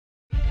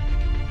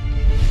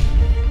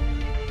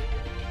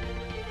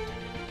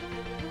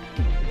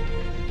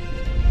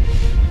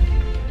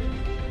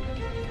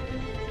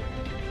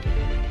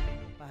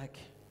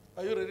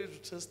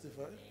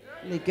testify?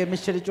 Are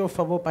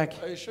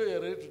Are you sure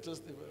you're ready to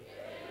testify?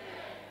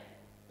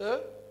 Huh?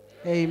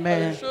 Are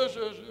Amen. you sure?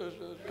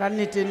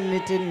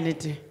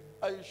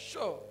 Are you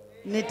sure?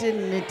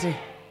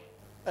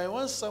 I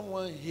want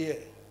someone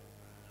here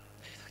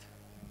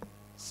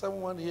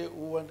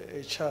who wants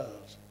a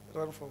child.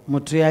 Run forward.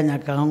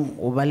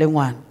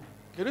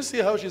 Can you see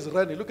how she's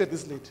running? Look at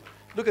this lady.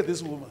 Look at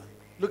this woman.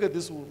 Look at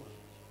this woman.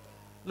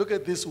 Look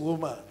at this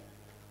woman.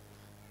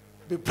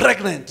 Be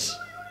pregnant.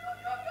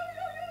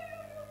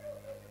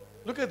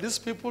 Look at these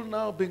people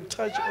now being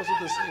touched also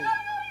the same.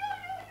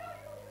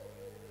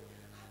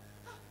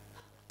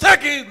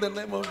 Take it in the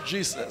name of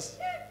Jesus.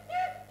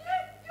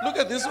 Look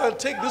at this one.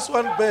 Take this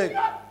one back.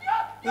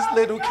 This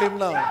lady who came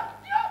now.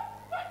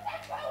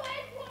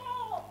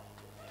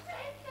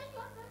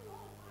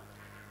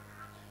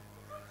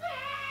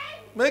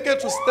 Make her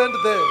to stand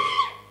there.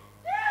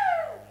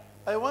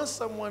 I want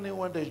someone who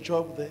wants a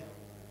job there.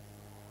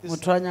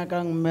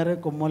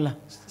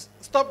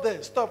 Stop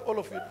there. Stop, all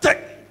of you. Take.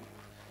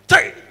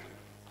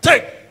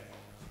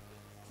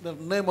 The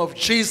name of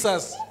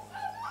Jesus.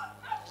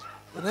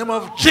 The name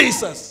of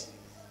Jesus.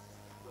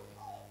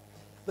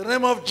 The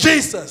name of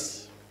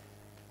Jesus.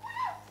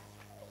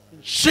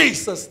 In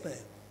Jesus' name.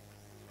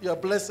 You are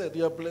blessed.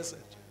 You are blessed.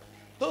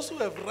 Those who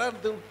have run,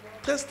 they will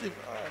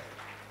testify.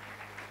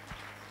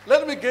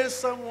 Let me get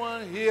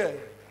someone here.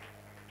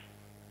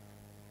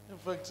 In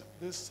fact,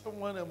 there's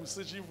someone I'm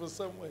searching for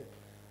somewhere.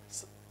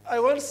 I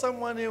want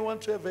someone who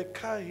wants to have a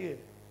car here.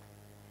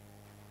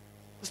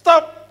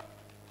 Stop!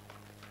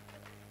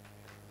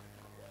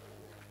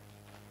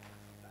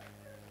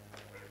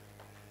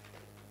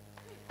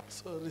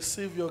 So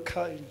receive your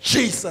car in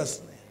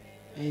Jesus'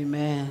 name.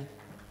 Amen.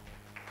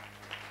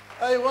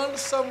 I want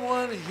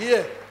someone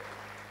here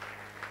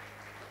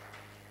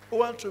who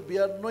wants to be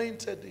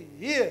anointed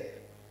here.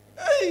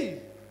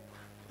 Hey!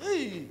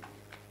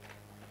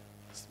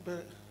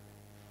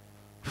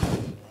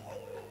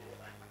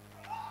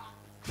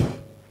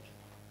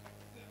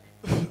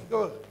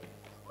 Go on.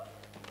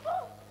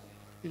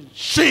 In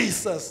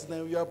Jesus'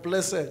 name, you are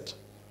blessed.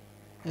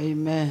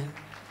 Amen.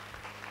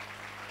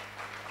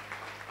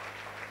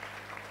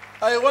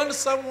 I want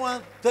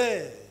someone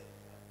there.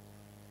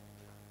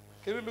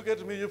 Can you look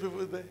at me, you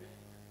people there?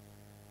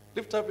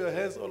 Lift up your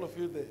hands, all of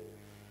you there.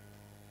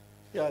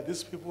 Yeah,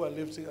 these people are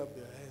lifting up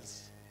their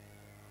hands.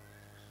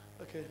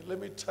 Okay, let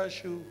me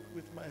touch you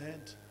with my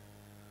hand.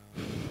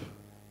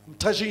 I'm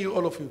touching you,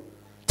 all of you.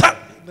 Tap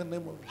in the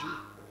name of Jesus.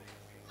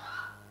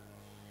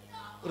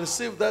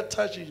 Receive that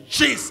touch in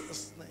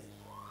Jesus' name.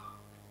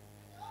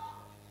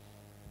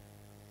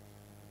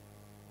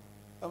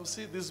 I'm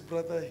seeing this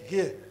brother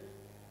here.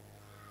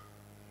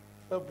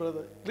 That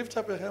brother, lift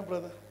up your hand,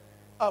 brother.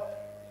 Up.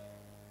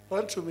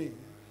 Run to me.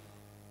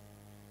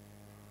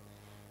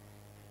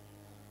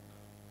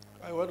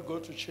 I want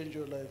God to change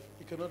your life.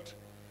 You cannot.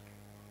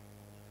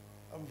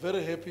 I'm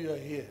very happy you are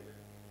here.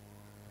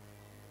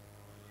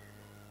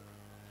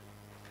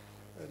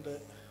 And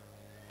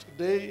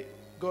today,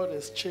 God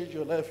has changed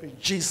your life in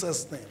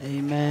Jesus' name.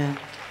 Amen.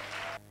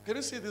 Can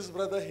you see this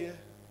brother here?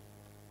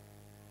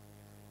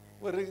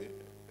 Wearing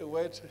a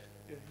white.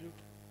 Yeah, you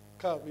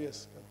come,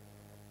 yes. Come.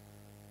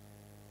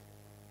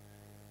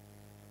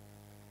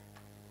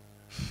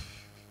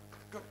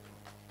 Come.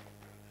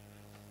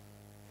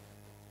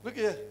 Look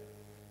here.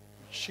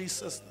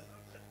 Jesus' name.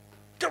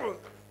 Come on.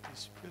 The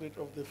spirit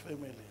of the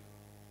family.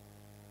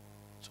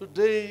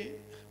 Today,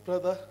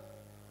 brother,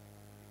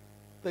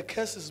 the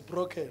curse is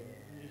broken.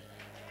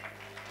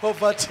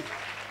 Poverty.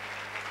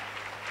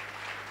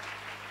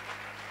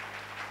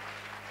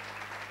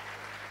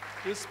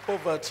 This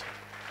poverty.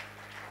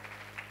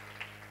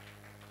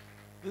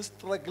 This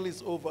struggle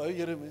is over. Are you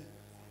hearing me?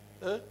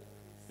 Eh?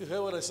 You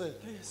heard what I said?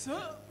 Yes,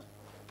 sir.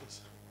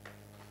 Yes.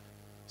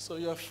 So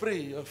you are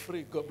free. You are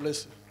free. God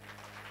bless you.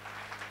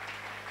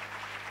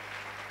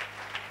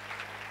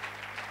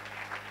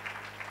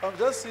 I'm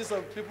just seeing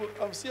some people.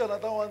 I'm seeing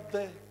another one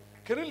there.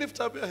 Can you lift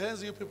up your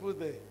hands, you people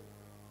there?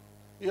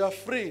 You are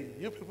free.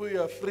 You people,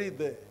 you are free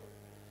there.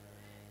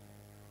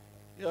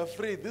 You are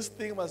free. This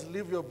thing must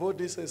leave your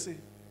body, see.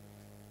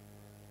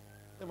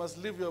 It must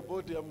leave your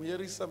body. I'm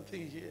hearing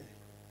something here.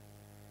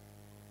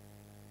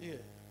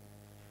 Here.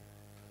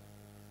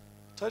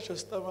 Touch your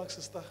stomach,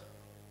 sister.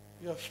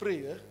 You are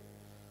free, eh?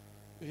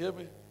 You hear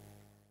me?